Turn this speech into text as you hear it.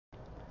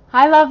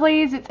Hi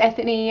lovelies, it's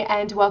Ethony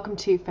and welcome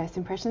to First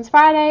Impressions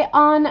Friday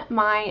on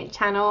my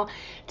channel.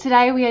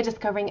 Today we are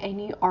discovering a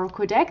new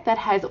oracle deck that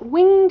has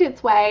winged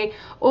its way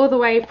all the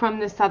way from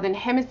the southern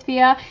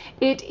hemisphere.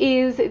 It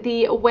is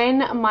the When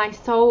My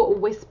Soul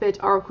Whispered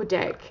oracle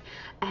deck,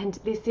 and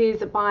this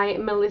is by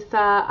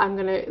Melissa, I'm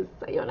going to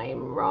say your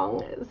name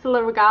wrong,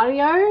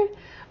 Silarigario.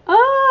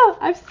 Oh,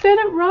 I've said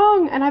it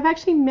wrong and I've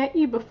actually met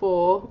you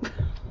before.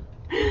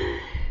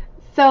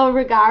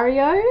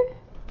 Silarigario?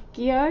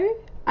 Gio?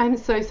 I'm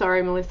so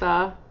sorry,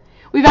 Melissa.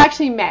 We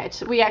actually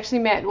met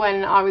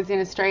when I was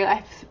in Australia.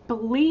 I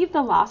believe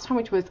the last time,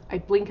 which was a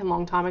blinking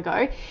long time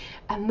ago.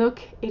 And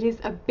look, it is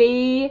a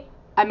bee.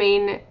 I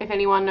mean, if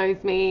anyone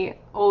knows me,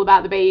 all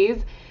about the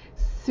bees.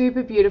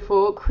 Super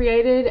beautiful,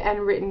 created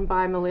and written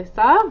by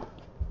Melissa.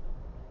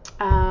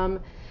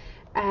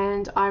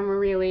 And I'm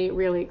really,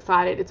 really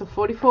excited. It's a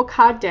 44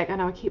 card deck. I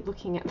know I keep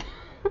looking at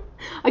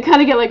I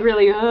kind of get like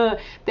really,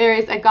 There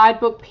is a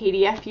guidebook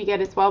PDF you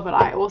get as well, but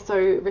I also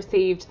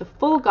received the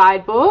full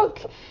guidebook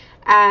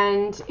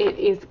and it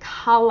is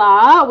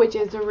color, which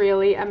is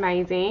really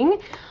amazing.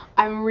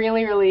 I'm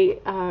really, really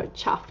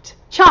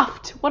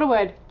chuffed. What a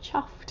word,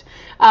 chuffed.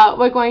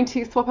 We're going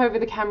to swap over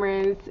the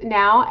cameras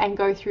now and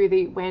go through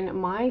the When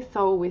My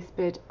Soul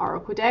Whispered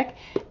oracle deck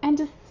and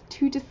just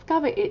to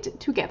discover it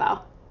together.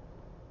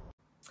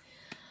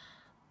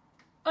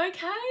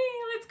 Okay,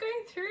 let's go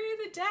through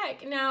the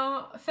deck.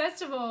 Now,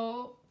 first of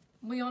all,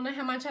 we all know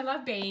how much I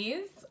love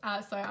bees,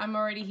 so I'm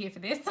already here for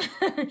this.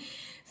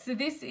 So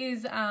this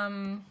is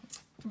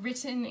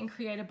written and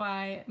created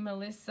by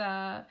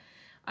Melissa.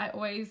 I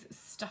always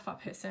stuff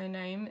up her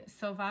surname,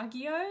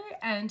 Silarigario,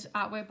 and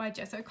artwork by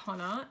Jess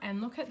O'Connor.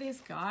 And look at this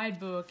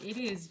guidebook. It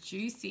is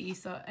juicy.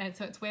 So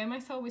it's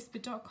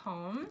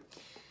wheremysoulwhispered.com.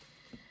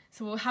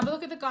 So we'll have a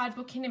look at the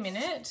guidebook in a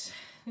minute.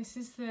 This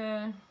is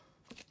the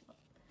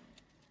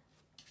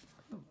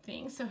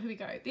thing. So here we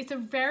go. It's a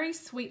very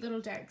sweet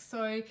little deck.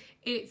 So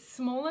it's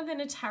smaller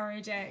than a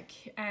tarot deck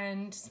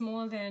and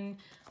smaller than,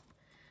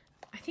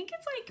 I think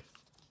it's like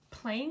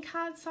playing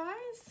card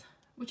size,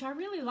 which I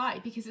really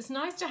like because it's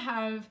nice to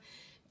have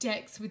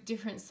decks with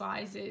different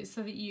sizes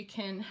so that you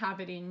can have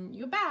it in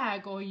your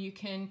bag or you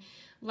can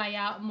lay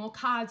out more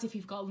cards if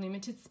you've got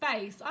limited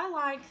space. I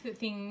like that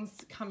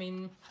things come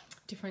in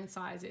different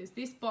sizes.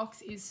 This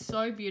box is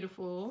so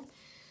beautiful.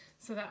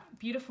 So that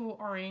beautiful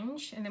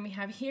orange, and then we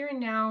have Here and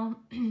Now.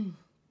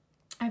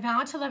 I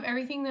vow to love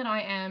everything that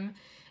I am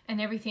and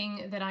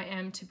everything that I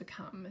am to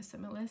become. So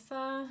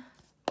Melissa,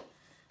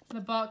 the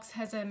box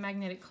has a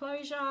magnetic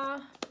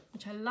closure,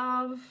 which I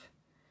love.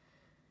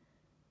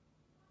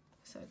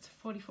 So it's a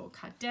 44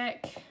 card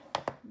deck.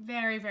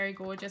 Very, very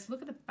gorgeous.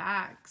 Look at the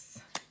backs.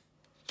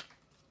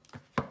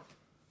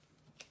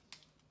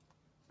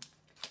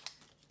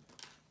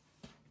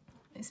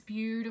 This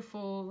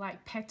beautiful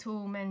like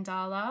petal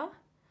mandala.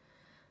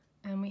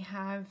 And we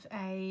have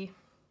a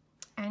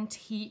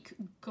antique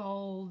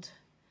gold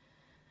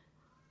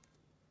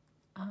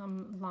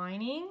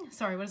lining.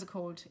 Sorry, what is it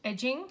called?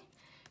 Edging.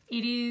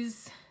 It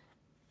is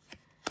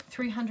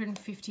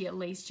 350 at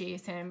least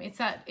GSM.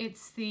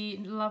 It's the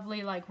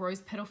lovely like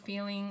rose petal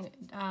feeling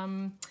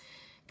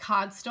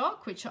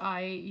cardstock, which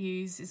I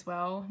use as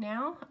well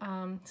now.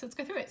 So let's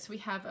go through it. So we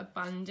have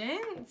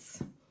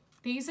Abundance.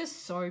 These are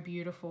so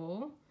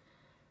beautiful.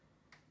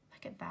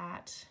 Look at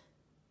that.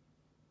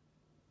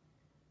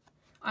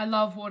 I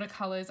love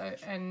watercolors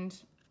and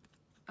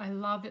I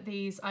love that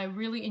I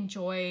really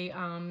enjoy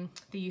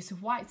the use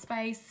of white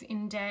space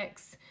in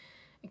decks.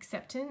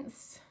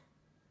 Acceptance.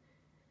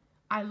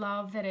 I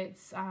love that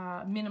it's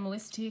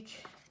minimalistic.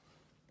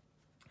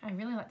 I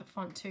really like the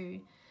font too.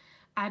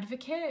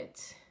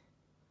 Advocate.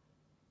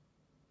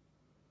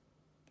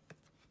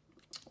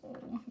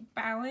 Oh,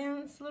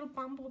 Balance, little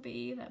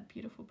bumblebee, that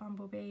beautiful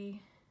bumblebee.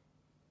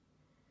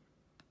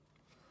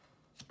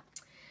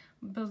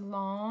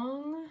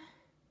 Belong.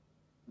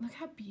 Look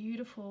how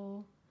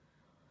beautiful,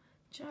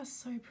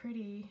 just so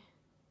pretty.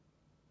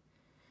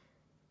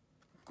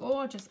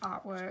 Gorgeous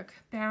artwork.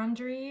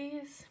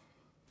 Boundaries.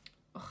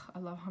 Oh, I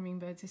love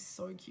hummingbirds, they're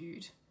so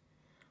cute.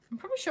 I'm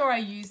probably sure I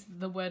use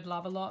the word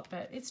love a lot,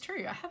 but it's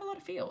true, I have a lot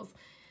of feels.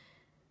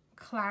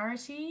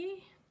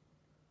 Clarity.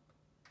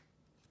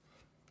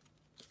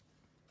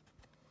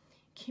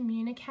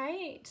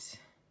 Communicate.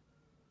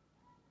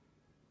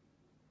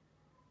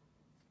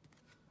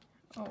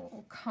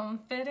 Oh,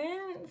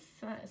 confidence,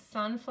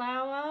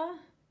 sunflower,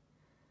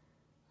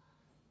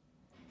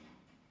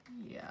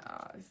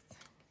 yes,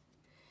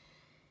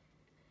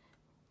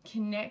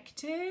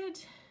 connected,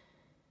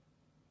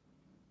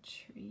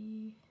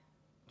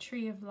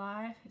 tree of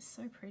life, it's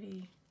so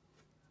pretty,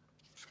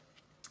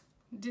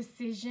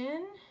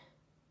 decision.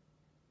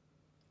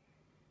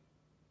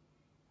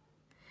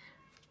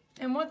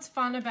 And what's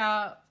fun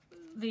about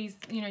these,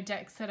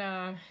 decks that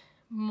are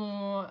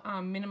more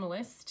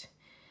minimalist,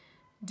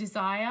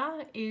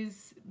 Desire,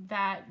 is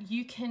that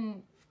you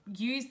can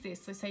use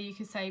this. So say you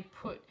could say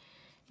put,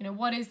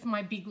 what is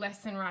my big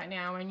lesson right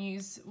now, and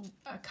use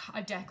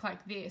a deck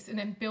like this and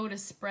then build a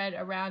spread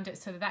around it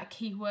so that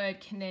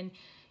keyword can then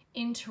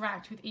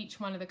interact with each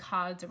one of the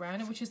cards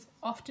around it, which is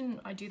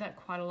often, I do that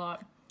quite a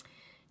lot.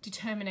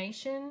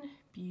 Determination,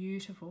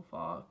 beautiful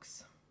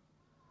fox.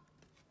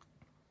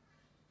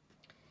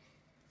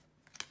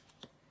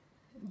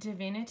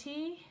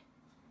 Divinity.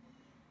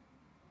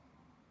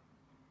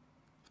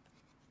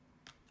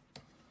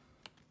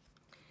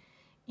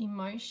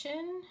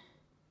 Emotion.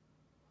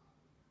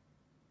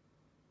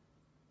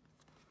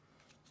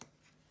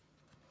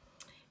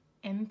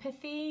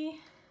 Empathy.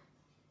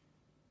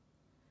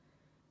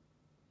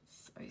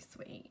 So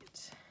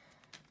sweet.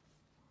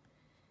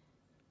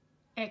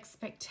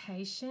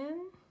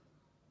 Expectation.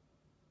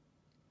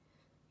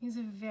 These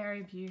are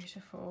very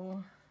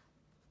beautiful.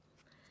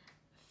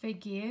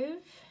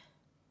 Forgive.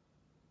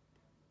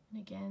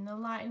 And again, the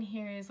light in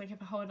here is like,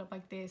 if I hold it up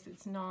like this,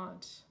 it's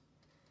not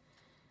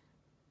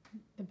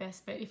the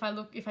best bit. If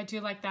I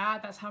do like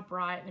that, that's how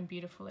bright and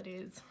beautiful it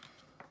is.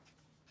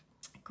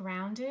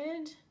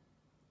 Grounded.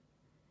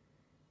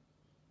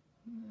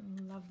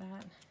 Love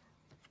that.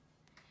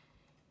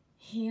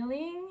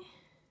 Healing.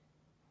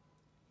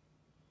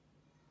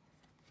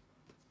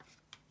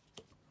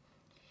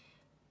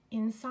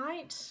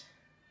 Insight.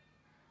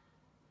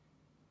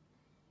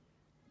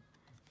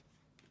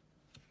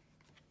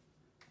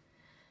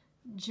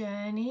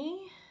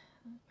 Journey.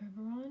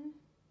 Oberon.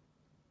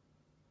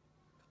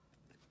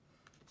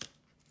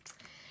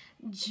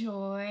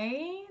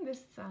 Joy. The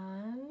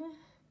sun.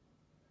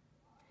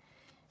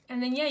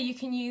 And then, yeah, you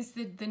can use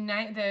the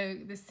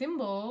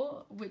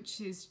symbol,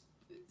 which is,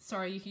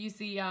 sorry, you can use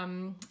the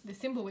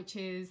symbol, which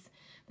is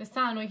the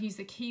sun, or you can use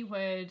the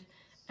keyword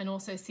and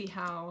also see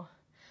how.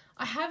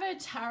 I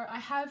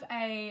have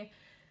a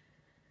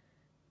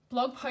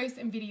blog post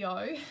and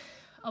video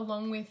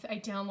along with a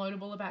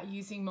downloadable about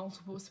using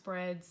multiple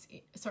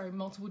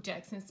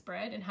decks and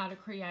spread and how to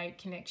create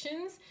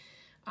connections.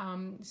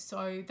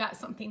 So that's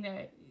something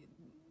that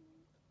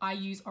I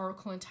use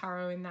Oracle and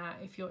Tarot in that,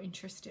 if you're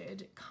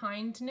interested.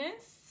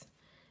 Kindness.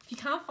 If you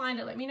can't find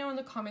it, let me know in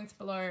the comments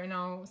below and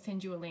I'll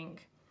send you a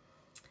link.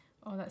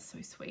 Oh, that's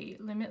so sweet.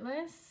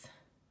 Limitless.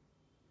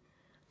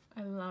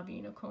 I love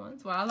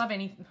unicorns. Well, I love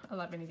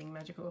anything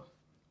magical.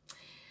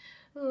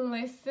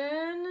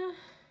 Listen.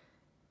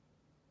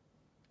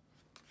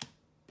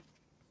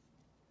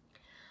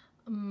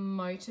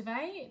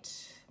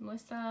 Motivate.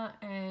 Melissa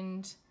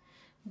and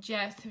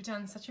Jess have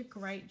done such a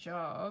great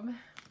job.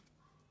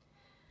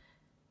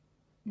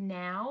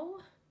 Now.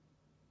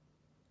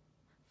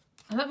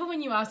 I love it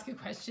when you ask a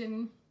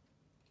question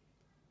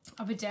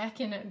of a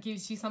deck and it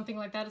gives you something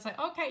like that. It's like,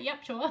 okay,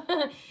 yep, sure.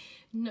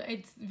 No,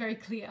 it's very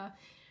clear.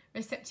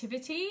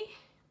 Receptivity.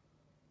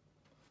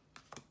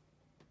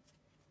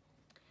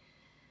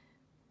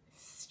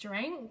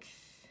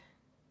 Strength.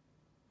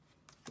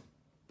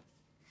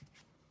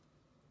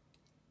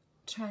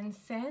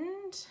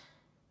 Transcend.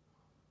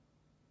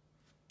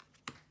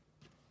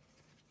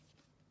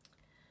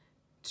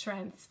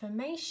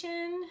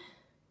 Transformation.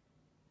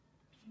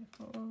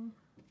 Beautiful.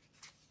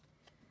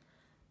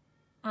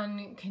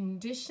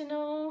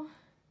 Unconditional.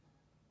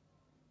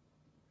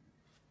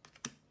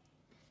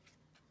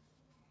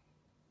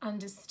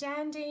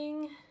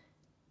 Understanding.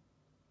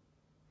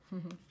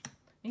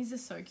 These are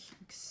so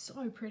cute,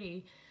 so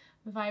pretty.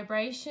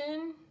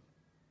 Vibration.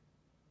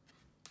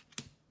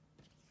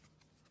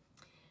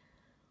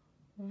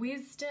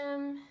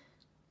 Wisdom.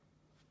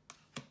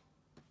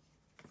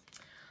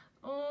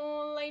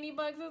 Oh,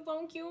 ladybugs are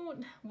so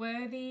cute.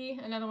 Worthy,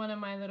 another one of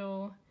my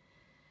little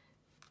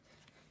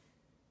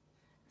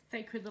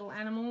sacred little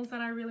animals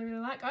that I really,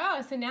 really like.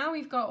 Oh, so now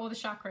we've got all the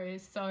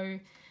chakras. So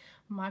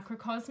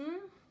microcosm,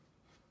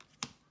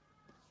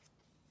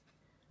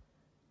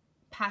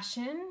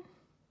 passion,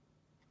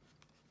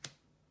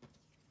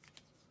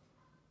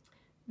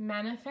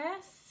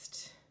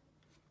 manifest,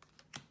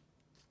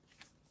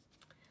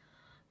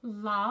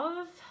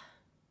 love,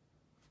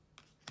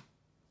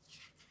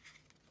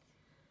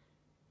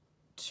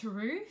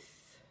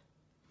 truth,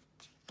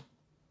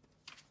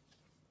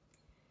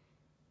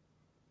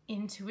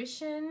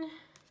 intuition,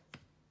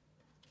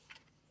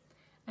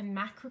 and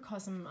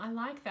macrocosm. I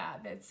like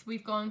that.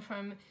 We've gone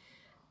from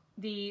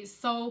the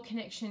soul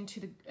connection to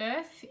the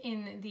earth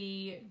in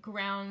the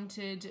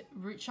grounded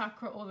root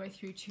chakra all the way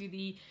through to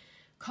the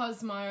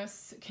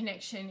cosmos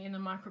connection in the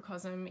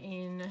microcosm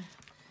in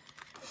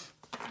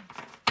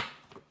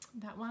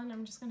that one.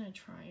 I'm just going to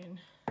try and...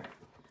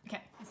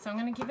 Okay, so I'm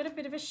going to give it a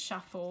bit of a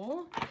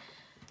shuffle. I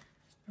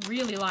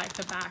really like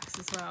the backs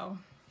as well.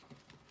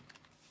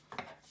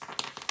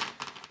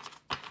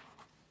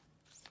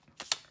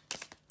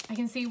 I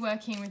can see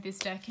working with this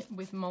deck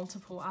with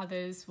multiple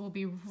others will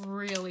be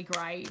really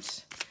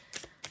great.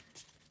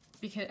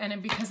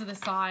 Because of the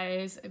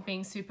size,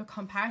 being super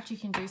compact, you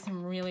can do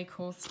some really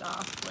cool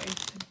stuff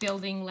with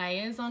building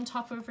layers on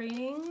top of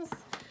readings.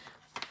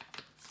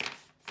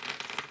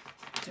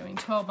 Doing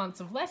 12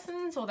 months of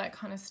lessons, all that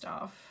kind of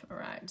stuff. All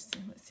right, so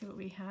let's see what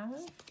we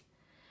have.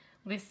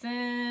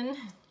 Listen.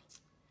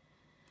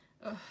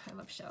 Oh, I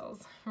love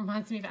shells.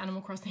 Reminds me of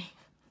Animal Crossing.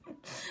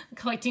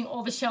 Collecting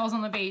all the shells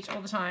on the beach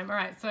all the time. All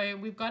right, so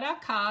we've got our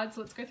cards.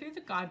 Let's go through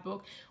the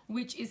guidebook,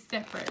 which is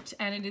separate,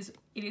 and it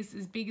is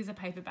as big as a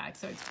paper bag.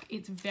 So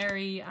it's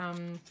very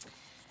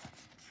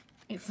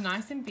it's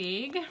nice and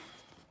big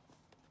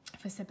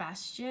for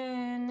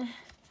Sebastian.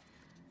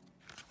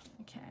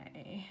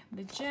 Okay,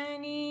 the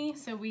journey.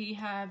 So we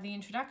have the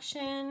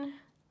introduction.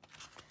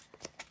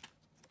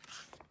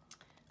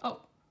 Oh,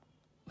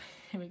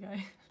 here we go.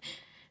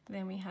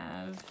 Then we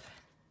have,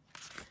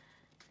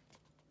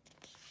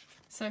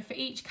 so for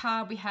each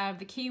card we have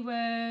the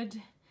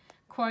keyword,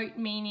 quote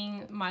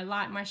meaning my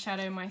light, my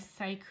shadow, my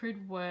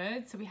sacred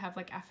word. So we have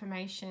like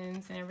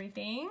affirmations and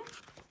everything.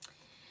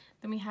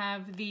 Then we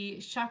have the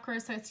chakra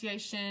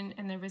association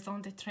and the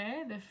raison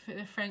d'être,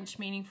 the French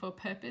meaning for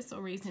purpose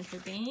or reason for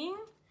being.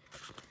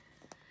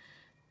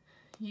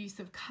 Use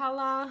of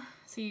color,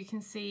 so you can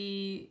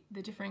see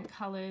the different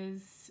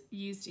colors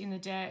used in the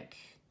deck,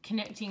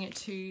 connecting it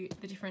to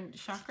the different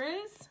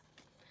chakras.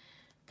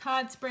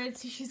 Card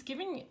spreads, so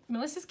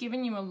Melissa's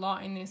given you a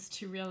lot in this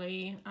to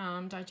really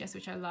digest,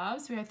 which I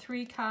love. So we have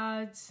 3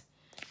 cards,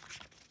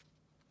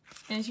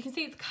 and as you can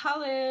see, it's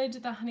colored,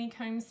 the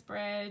honeycomb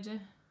spread.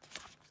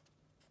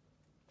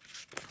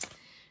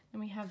 Then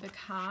we have the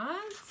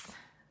cards,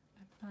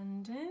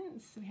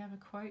 abundance, we have a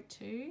quote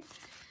too.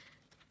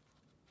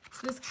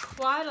 So there's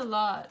quite a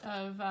lot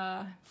of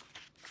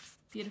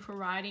beautiful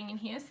writing in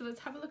here. So let's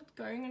have a look.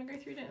 I'm going to go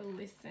through to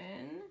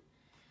listen.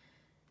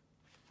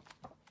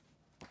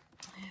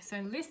 So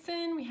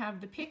listen, we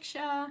have the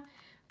picture.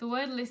 The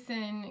word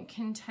listen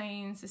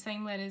contains the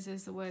same letters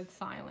as the word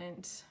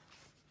silent.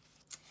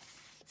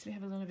 So we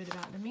have a little bit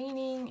about the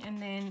meaning.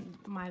 And then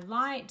my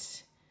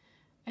light,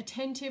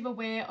 attentive,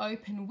 aware,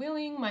 open,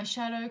 willing. My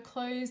shadow,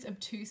 closed,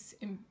 obtuse,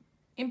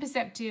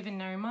 imperceptive, and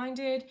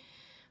narrow-minded.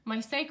 My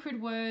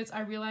sacred words,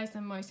 I realize the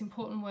most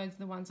important words are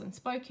the ones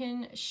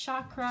unspoken.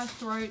 Chakra,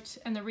 throat,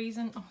 and the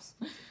reason, oh,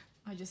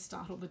 I just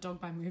startled the dog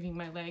by moving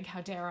my leg,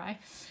 how dare I.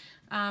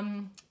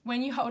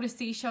 When you hold a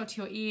seashell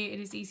to your ear, it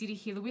is easy to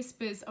hear the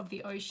whispers of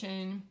the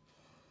ocean.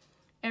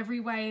 Every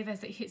wave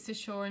as it hits the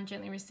shore and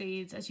gently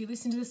recedes. As you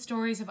listen to the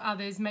stories of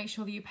others, make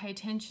sure that you pay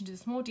attention to the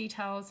small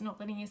details, not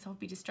letting yourself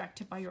be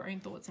distracted by your own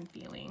thoughts and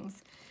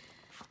feelings.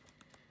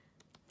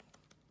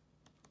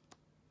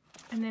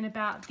 And then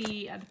about at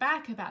the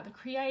back, about the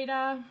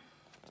creator.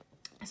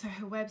 So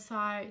her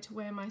website,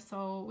 Where My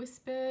Soul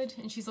Whispered.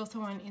 And she's also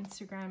on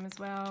Instagram as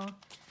well.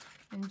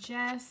 And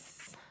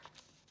Jess.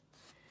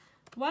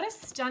 What a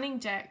stunning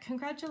deck.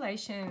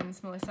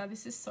 Congratulations, Melissa.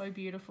 This is so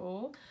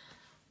beautiful.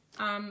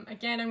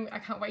 Again, I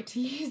can't wait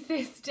to use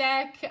this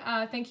deck.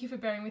 Thank you for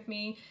bearing with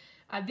me.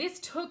 This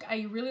took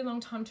a really long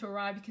time to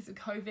arrive because of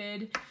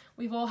COVID.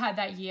 We've all had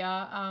that year.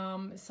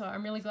 So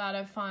I'm really glad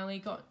I finally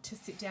got to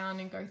sit down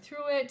and go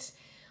through it.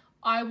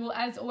 I will,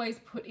 as always,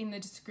 put in the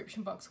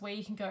description box where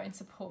you can go and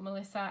support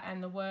Melissa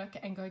and the work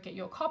and go get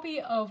your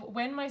copy of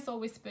When My Soul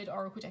Whispered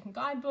Oracle Deck and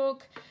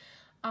Guidebook.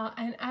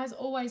 And as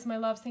always, my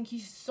loves, thank you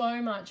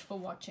so much for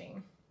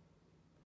watching.